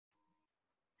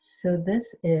So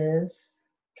this is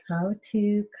how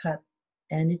to cut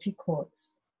energy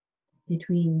cords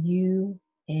between you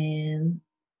and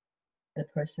the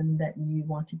person that you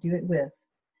want to do it with.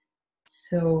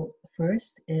 So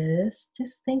first is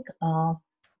just pick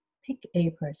a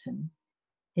person.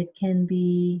 It can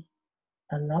be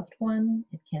a loved one,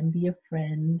 it can be a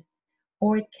friend,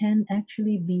 or it can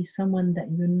actually be someone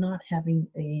that you're not having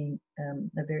a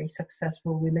very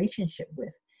successful relationship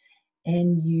with,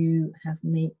 and you have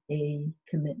made a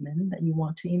commitment that you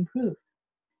want to improve.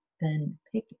 Then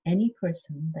pick any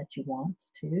person that you want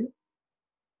to.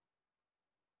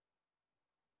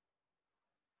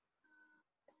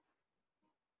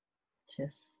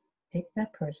 Just pick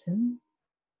that person,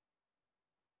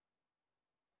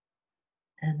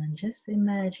 and then just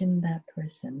imagine that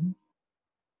person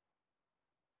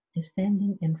is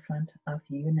standing in front of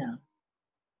you now.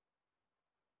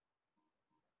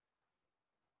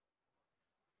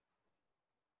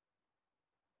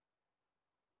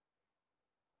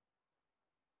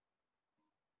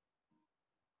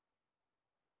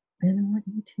 And I want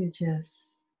you to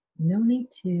no need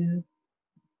to,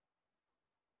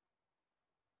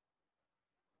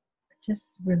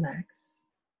 just relax.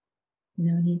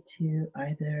 No need to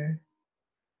either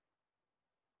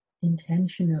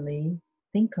intentionally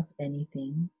think of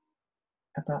anything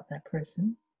about that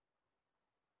person.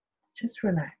 Just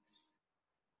relax.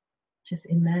 Just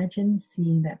imagine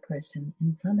seeing that person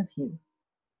in front of you.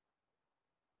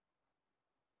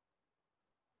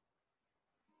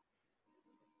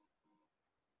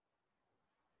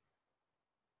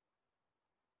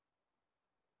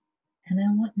 And I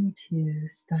want you to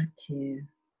start to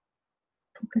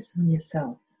focus on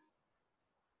yourself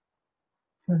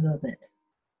for a little bit.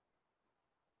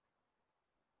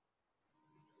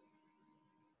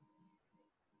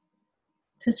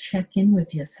 To check in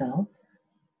with yourself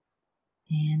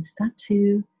and start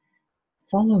to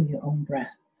follow your own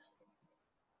breath.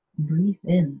 Breathe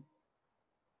in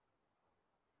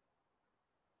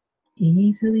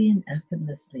easily and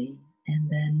effortlessly, and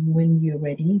then when you're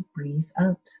ready, breathe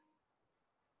out.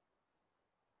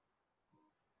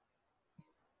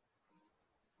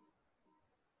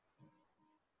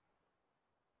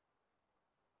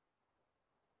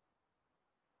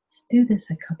 Just do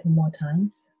this a couple more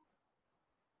times.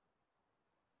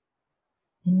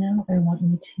 And now I want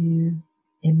you to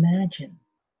imagine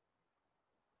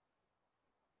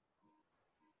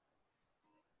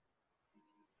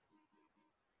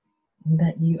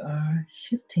that you are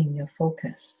shifting your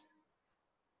focus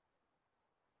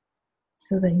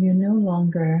so that you're no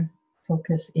longer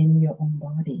focused in your own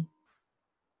body.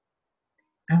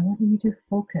 I want you to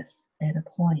focus at a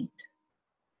point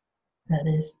that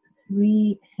is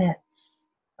 3 heads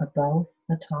above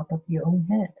the top of your own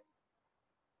head.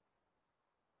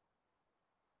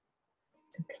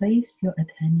 To place your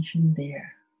attention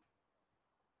there.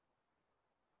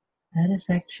 That is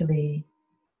actually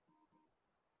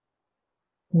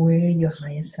where your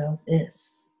higher self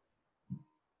is.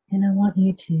 And I want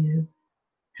you to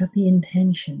have the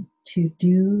intention to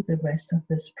do the rest of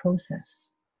this process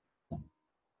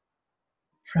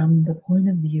from the point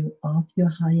of view of your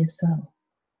higher self.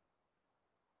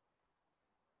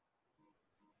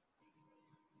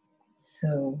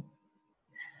 So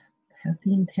have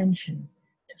the intention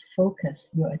to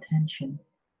focus your attention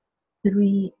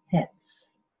 3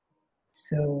 heads.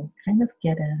 So kind of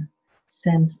get a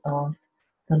sense of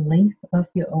the length of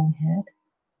your own head,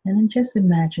 and then just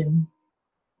imagine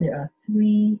there are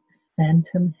 3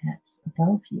 phantom heads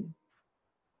above you.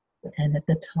 And at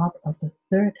the top of the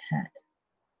 3rd head,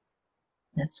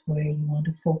 that's where you want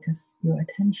to focus your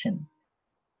attention.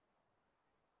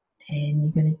 And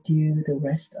you're going to do the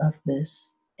rest of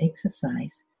this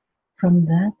exercise from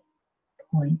that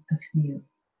point of view,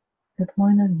 the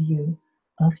point of view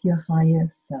of your higher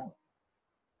self.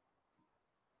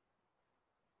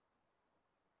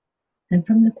 And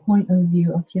from the point of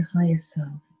view of your higher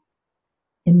self,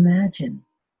 imagine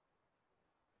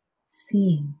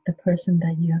seeing the person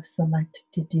that you have selected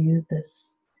to do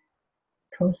this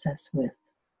process with,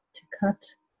 to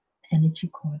cut energy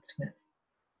cords with.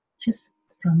 Just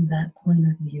from that point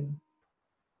of view,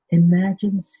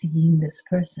 imagine seeing this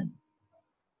person.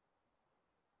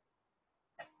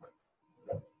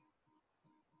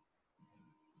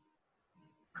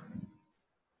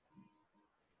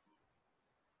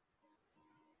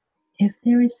 If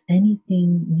there is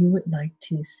anything you would like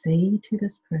to say to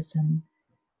this person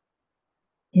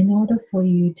in order for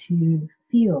you to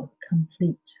feel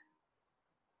complete,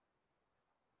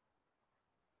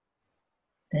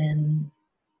 then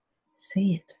say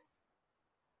it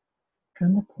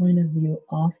from the point of view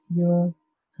of your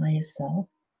higher self.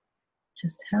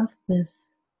 Just have this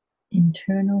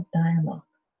internal dialogue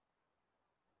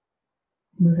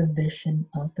with a vision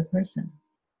of the person.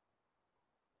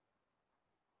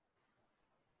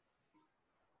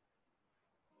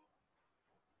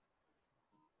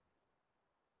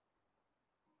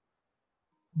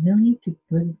 No need to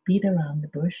beat around the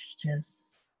bush,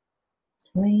 just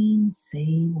plain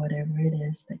say whatever it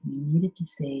is that you needed to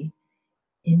say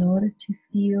in order to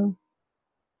feel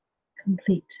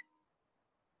complete.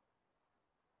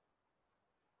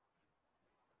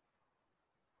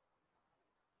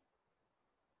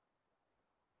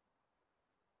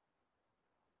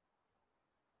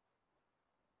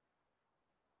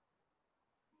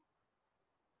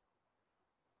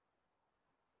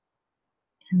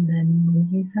 And then when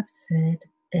you have said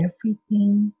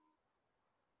everything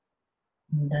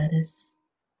that is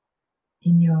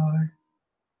in your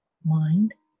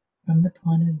mind from the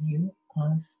point of view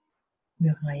of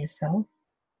your higher self,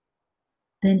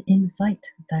 then invite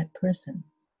that person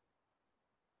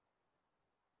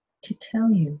to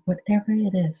tell you whatever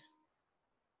it is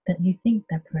that you think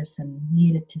that person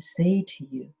needed to say to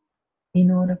you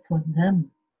in order for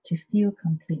them to feel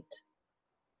complete.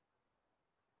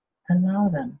 Allow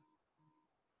them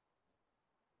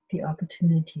the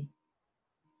opportunity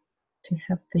to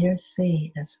have their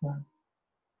say as well.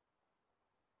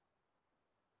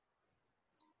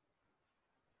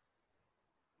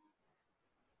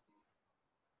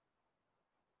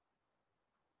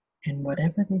 And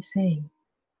whatever they say,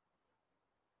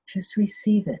 just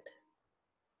receive it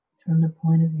from the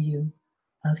point of view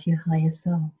of your higher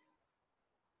self.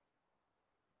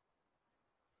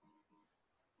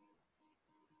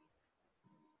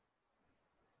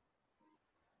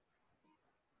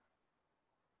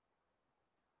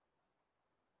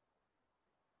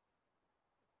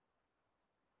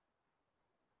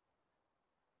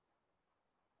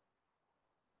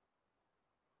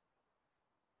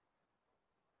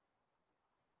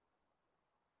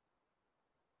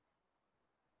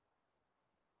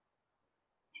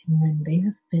 And when they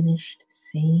have finished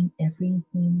saying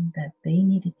everything that they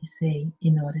needed to say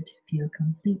in order to feel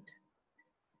complete,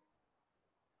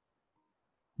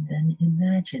 then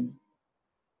imagine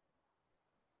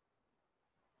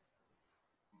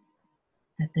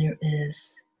that there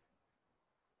is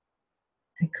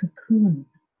a cocoon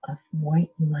of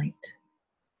white light,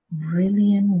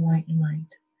 brilliant white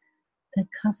light that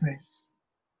covers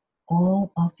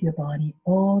all of your body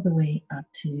all the way up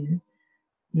to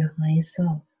your higher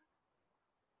self.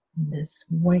 This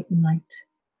white light,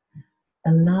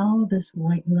 allow this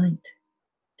white light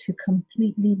to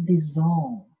completely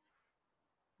dissolve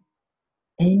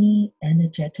any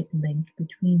energetic link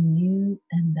between you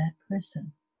and that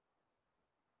person.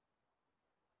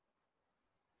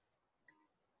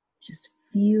 Just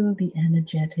feel the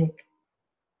energetic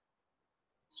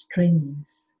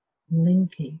strings,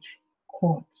 linkage,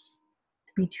 chords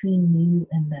between you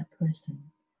and that person,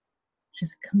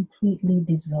 just completely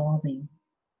dissolving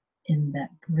in that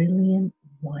brilliant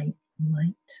white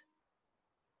light.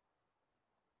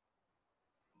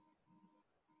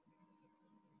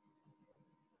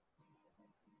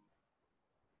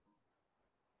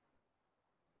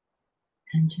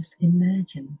 And just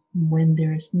imagine when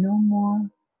there is no more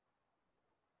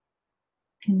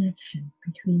connection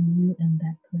between you and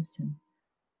that person,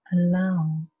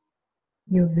 allow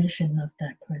your vision of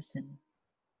that person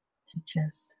to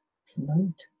just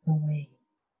float away.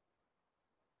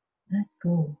 Let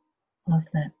go of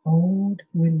that old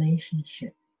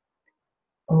relationship,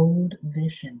 old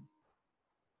vision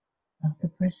of the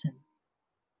person.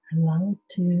 Allow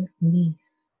it to leave.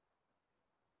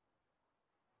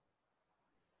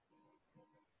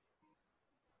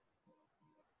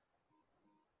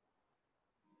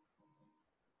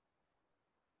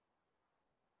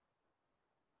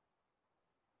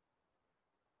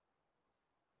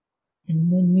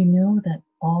 And when you know that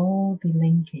all the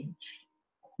linkage,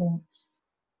 chords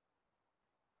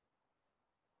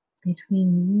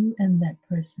between you and that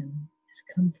person is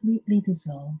completely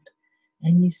dissolved,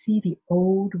 and you see the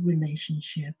old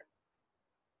relationship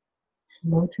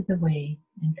floated away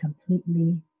and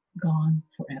completely gone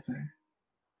forever,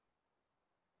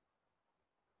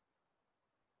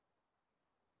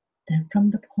 then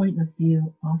from the point of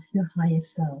view of your higher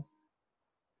self,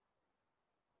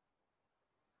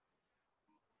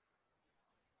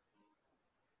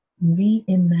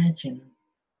 reimagine,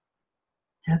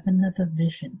 have another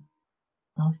vision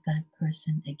of that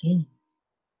person again.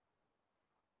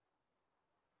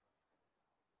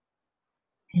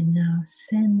 And now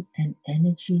send an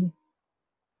energy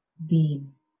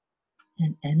beam,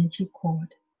 an energy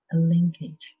cord, a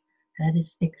linkage That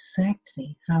is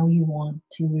exactly how you want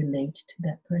to relate to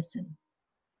that person.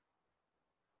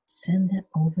 Send that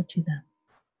over to them.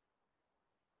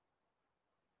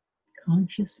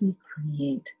 Consciously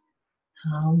create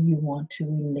how you want to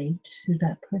relate to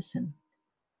that person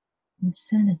and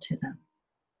send it to them.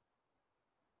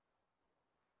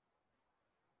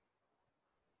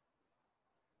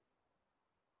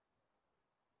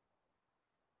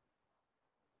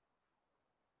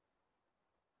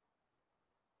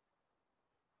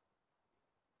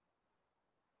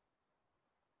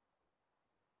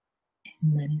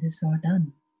 And when it is all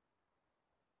done,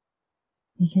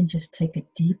 you can just take a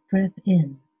deep breath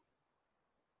in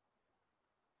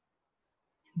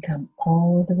and come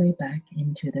all the way back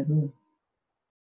into the room.